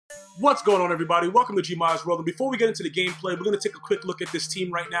What's going on, everybody? Welcome to GmiasWorld. And before we get into the gameplay, we're going to take a quick look at this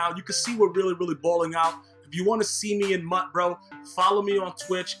team right now. You can see we're really balling out. If you want to see me in MUT, bro, follow me on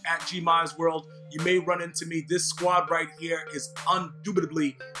Twitch at GmiasWorld. You may run into me. This squad right here is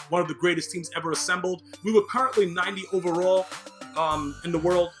undoubtedly one of the greatest teams ever assembled. We were currently 90 overall in the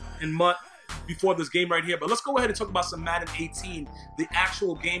world in MUT before this game right here. But let's go ahead and talk about some Madden 18, the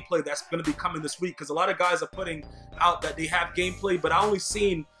actual gameplay that's going to be coming this week, because a lot of guys are putting out that they have gameplay, but I only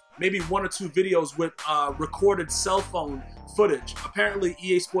seen maybe 1 or 2 videos with recorded cell phone footage. Apparently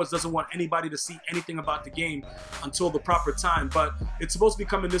EA Sports doesn't want anybody to see anything about the game until the proper time, but it's supposed to be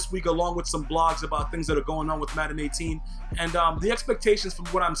coming this week along with some blogs about things that are going on with Madden 18. And the expectations from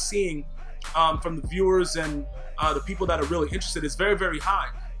what I'm seeing from the viewers and the people that are really interested is very high.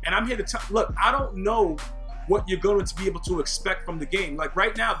 And I'm here to tell, look, I don't know what you're going to be able to expect from the game. Like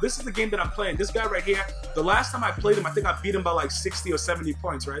right now, this is the game that I'm playing. This guy right here, the last time I played him, I think I beat him by like 60 or 70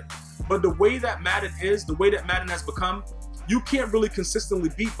 points, right? But the way that Madden is, the way that Madden has become, you can't really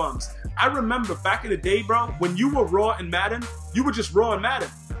consistently beat bums. I remember back in the day, bro, when you were raw in Madden, you were just raw in Madden.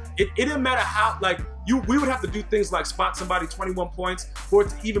 It didn't matter how, like, we would have to do things like spot somebody 21 points for it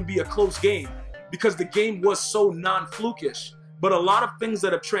to even be a close game, because the game was so non-flukish. But a lot of things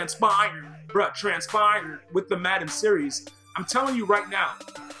that have transpired with the Madden series, I'm telling you right now,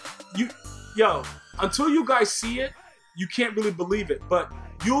 until you guys see it, you can't really believe it. But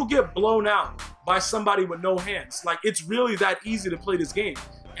you'll get blown out by somebody with no hands. Like, it's really that easy to play this game.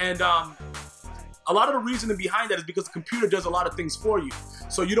 And a lot of the reasoning behind that is because the computer does a lot of things for you,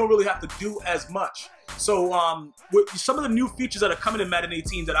 so you don't really have to do as much. So with some of the new features that are coming in Madden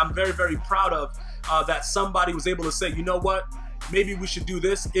 18 that I'm very proud of, that somebody was able to say, you know what, maybe we should do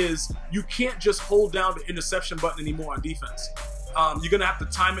this, is you can't just hold down the interception button anymore on defense. You're gonna have to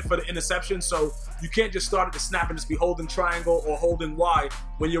time it for the interception, so you can't just start at the snap and just be holding triangle or holding Y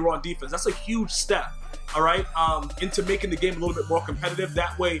when you're on defense. That's a huge step, all right, into making the game a little bit more competitive.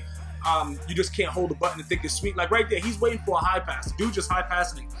 That way, you just can't hold the button and think it's sweet. Like right there, he's waiting for a high pass. Dude just high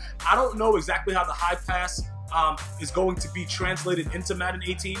passing. I don't know exactly how the high pass is going to be translated into Madden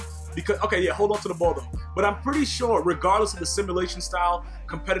 18. Because, okay, yeah, hold on to the ball though. But I'm pretty sure, regardless of the simulation style,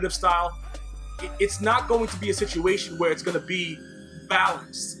 competitive style, it's not going to be a situation where it's going to be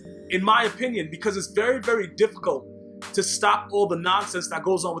balanced, in my opinion, because it's very difficult to stop all the nonsense that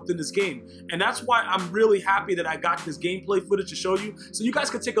goes on within this game. And that's why I'm really happy that I got this gameplay footage to show you, so you guys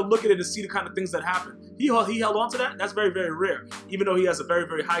can take a look at it and see the kind of things that happen. He held on to that. That's very rare, even though he has a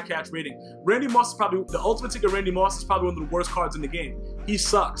very high catch rating. Randy Moss is probably, the ultimate ticket Randy Moss is probably one of the worst cards in the game. He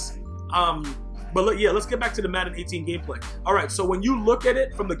sucks. But look, yeah, let's get back to the Madden 18 gameplay. All right, so when you look at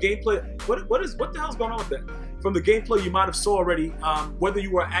it from the gameplay, what the hell's going on with that? From the gameplay, you might have saw already, whether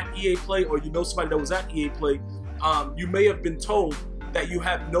you were at EA Play or you know somebody that was at EA Play, you may have been told that you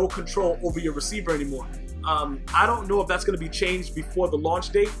have no control over your receiver anymore. I don't know if that's going to be changed before the launch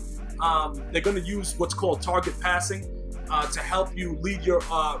date. They're going to use what's called target passing to help you lead your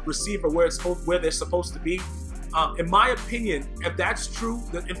receiver where they're supposed to be. In my opinion, if that's true,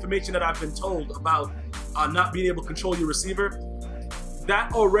 the information that I've been told about not being able to control your receiver,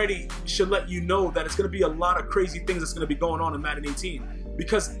 that already should let you know that it's going to be a lot of crazy things that's going to be going on in Madden 18.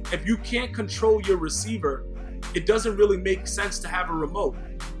 Because if you can't control your receiver, it doesn't really make sense to have a remote.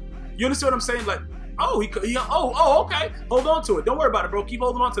 You understand what I'm saying? Like, oh, okay, hold on to it. Don't worry about it, bro. Keep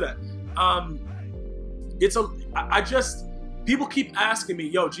holding on to that. People keep asking me,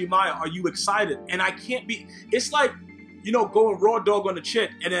 yo, Gmia, are you excited? And I can't be. It's like, you know, going raw dog on a chick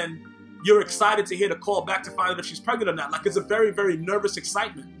and then you're excited to hear the call back to find out if she's pregnant or not. Like, it's a very nervous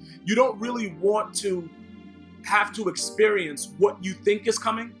excitement. You don't really want to have to experience what you think is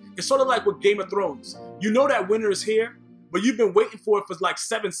coming. It's sort of like with Game of Thrones. You know that winter is here, but you've been waiting for it for like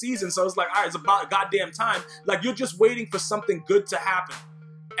 7 seasons. So it's like, all right, it's about a goddamn time. Like, you're just waiting for something good to happen.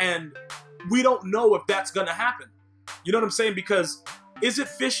 And we don't know if that's gonna happen. You know what I'm saying? Because is it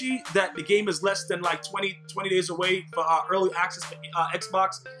fishy that the game is less than like 20 days away for our early access for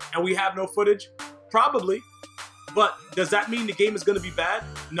Xbox and we have no footage? Probably. But does that mean the game is going to be bad?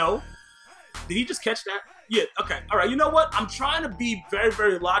 No. Did he just catch that? Yeah, okay. All right, you know what? I'm trying to be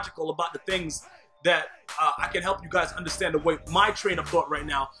very logical about the things that I can help you guys understand the way my train of thought right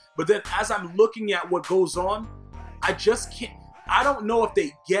now. But then as I'm looking at what goes on, I just can't. I don't know if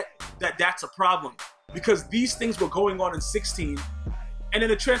they get that that's a problem. Because these things were going on in 16, and then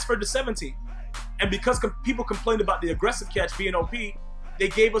it transferred to 17. And because people complained about the aggressive catch being OP, they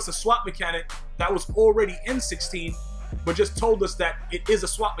gave us a swap mechanic that was already in 16, but just told us that it is a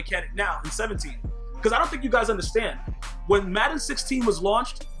swap mechanic now in 17. Because I don't think you guys understand. When Madden 16 was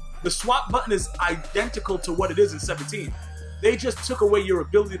launched, the swap button is identical to what it is in 17. They just took away your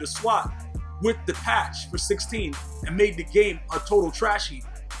ability to swat with the patch for 16 and made the game a total trash heap.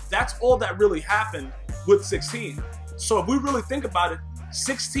 That's all that really happened with 16. So if we really think about it,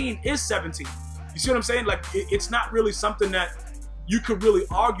 16 is 17. You see what I'm saying? Like, it's not really something that you could really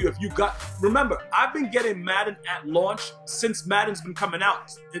argue if you got. Remember, I've been getting Madden at launch since Madden's been coming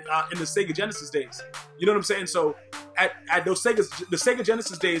out in the Sega Genesis days. You know what I'm saying? So at those the Sega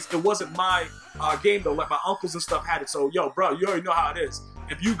Genesis days, it wasn't my game though. Like, my uncles and stuff had it. So yo, bro, you already know how it is.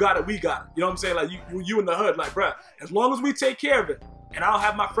 If you got it, we got it. You know what I'm saying? Like, you in the hood, like, bro, as long as we take care of it, and I don't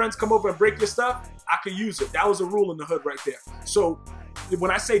have my friends come over and break your stuff, I can use it. That was a rule in the hood right there. So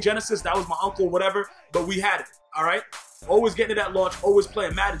when I say Genesis, that was my uncle, whatever, but we had it, all right? Always getting it at launch, always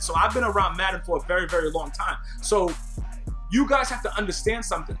playing Madden. So I've been around Madden for a very, very long time. So you guys have to understand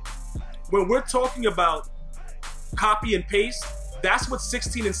something. When we're talking about copy and paste, that's what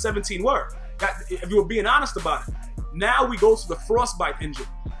 16 and 17 were. That, if you were being honest about it. Now we go to the Frostbite engine,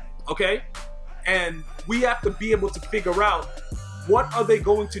 okay? And we have to be able to figure out what are they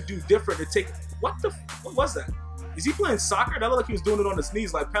going to do different to take. What was that? Is he playing soccer? That looked like he was doing it on his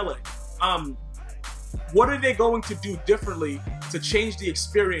knees like Pele. What are they going to do differently to change the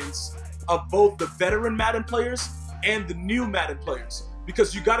experience of both the veteran Madden players and the new Madden players?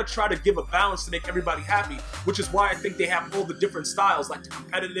 Because you got to try to give a balance to make everybody happy, which is why I think they have all the different styles, like the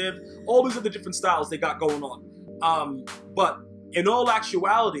competitive, all these other different styles they got going on. But in all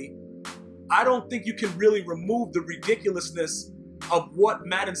actuality, I don't think you can really remove the ridiculousness of what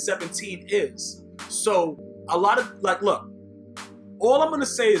Madden 17 is. So a lot of, like, look, all I'm going to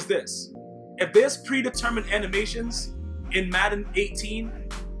say is this. If there's predetermined animations in Madden 18,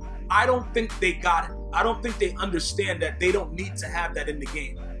 I don't think they got it. I don't think they understand that they don't need to have that in the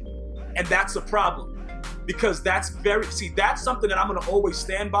game. And that's a problem. Because that's that's something that I'm going to always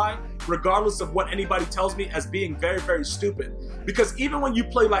stand by, regardless of what anybody tells me as being very, very stupid. Because even when you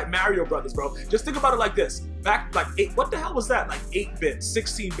play like Mario Brothers, bro, just think about it like this. Back like what the hell was that? Like 8-bit,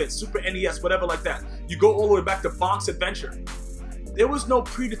 16-bit, Super NES, whatever like that. You go all the way back to Bonk's Adventure. There was no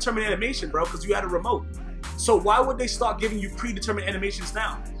predetermined animation, bro, because you had a remote. So why would they start giving you predetermined animations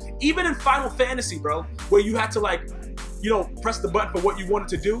now? Even in Final Fantasy, bro, where you had to, like, you know, press the button for what you wanted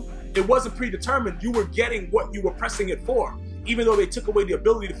to do, it wasn't predetermined. You were getting what you were pressing it for, even though they took away the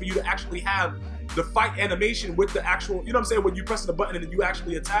ability for you to actually have the fight animation with the actual, you know what I'm saying, when you press the button and then you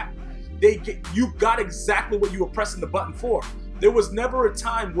actually attack. You got exactly what you were pressing the button for. There was never a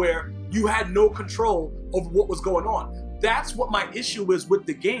time where you had no control over what was going on. That's what my issue is with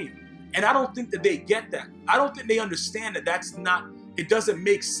the game. And I don't think that they get that. I don't think they understand that that's not, it doesn't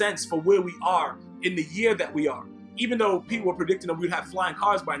make sense for where we are in the year that we are. Even though people were predicting that we'd have flying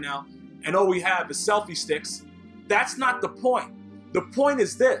cars by now, and all we have is selfie sticks, that's not the point. The point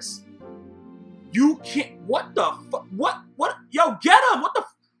is this. You can't, what the fuck, what, yo, get him, what the,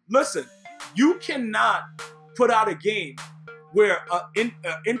 listen, you cannot put out a game where an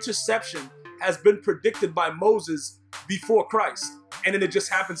interception has been predicted by Moses before Christ, and then it just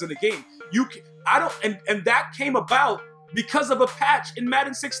happens in the game. And that came about because of a patch in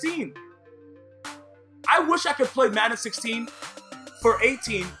Madden 16. I wish I could play Madden 16 for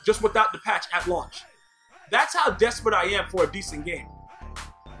 18 just without the patch at launch. That's how desperate I am for a decent game.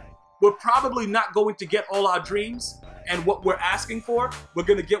 We're probably not going to get all our dreams and what we're asking for. We're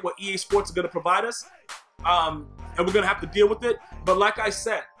going to get what EA Sports are going to provide us, and we're going to have to deal with it. But like I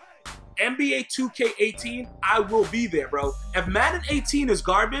said, NBA 2K18, I will be there, bro. If Madden 18 is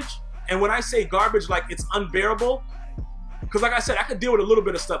garbage, and when I say garbage, like it's unbearable, because like I said, I could deal with a little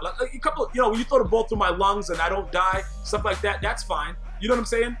bit of stuff. Like a couple, you know, when you throw the ball through my lungs and I don't die, stuff like that, that's fine. You know what I'm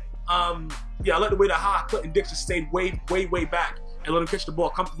saying? Yeah, I like the way that Clinton Dix just stayed way back and let him catch the ball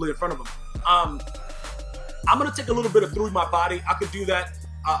comfortably in front of him. I'm going to take a little bit of through my body. I could do that.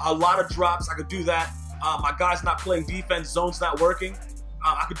 A lot of drops, I could do that. My guy's not playing defense, zone's not working.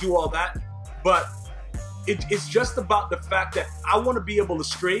 I could do all that, but it's just about the fact that I want to be able to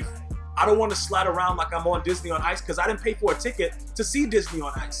strafe. I don't want to slide around like I'm on Disney on Ice, because I didn't pay for a ticket to see Disney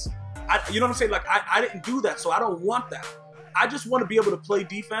on Ice. You know what I'm saying? Like, I didn't do that, so I don't want that. I just want to be able to play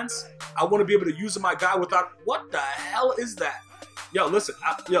defense. I want to be able to use my guy without, what the hell is that? Yo, listen,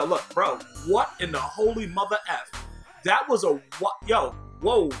 yo, look, bro, what in the holy mother F? That was a, what? Yo,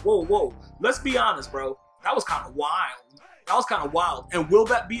 whoa. Let's be honest, bro. That was kind of wild. That was kind of wild. And will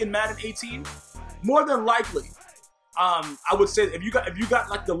that be in Madden 18? More than likely. I would say if you got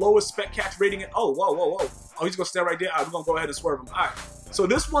like the lowest spec catch rating, oh, whoa. Oh, he's gonna stay right there. All right, we're gonna go ahead and swerve him. All right. So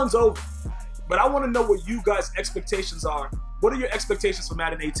this one's over. But I want to know what you guys' expectations are. What are your expectations for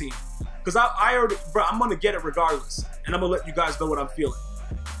Madden 18? Because I already, bro, I'm gonna get it regardless, and I'm gonna let you guys know what I'm feeling.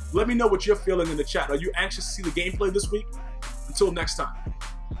 Let me know what you're feeling in the chat. Are you anxious to see the gameplay this week? Until next time,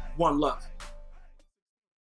 one love.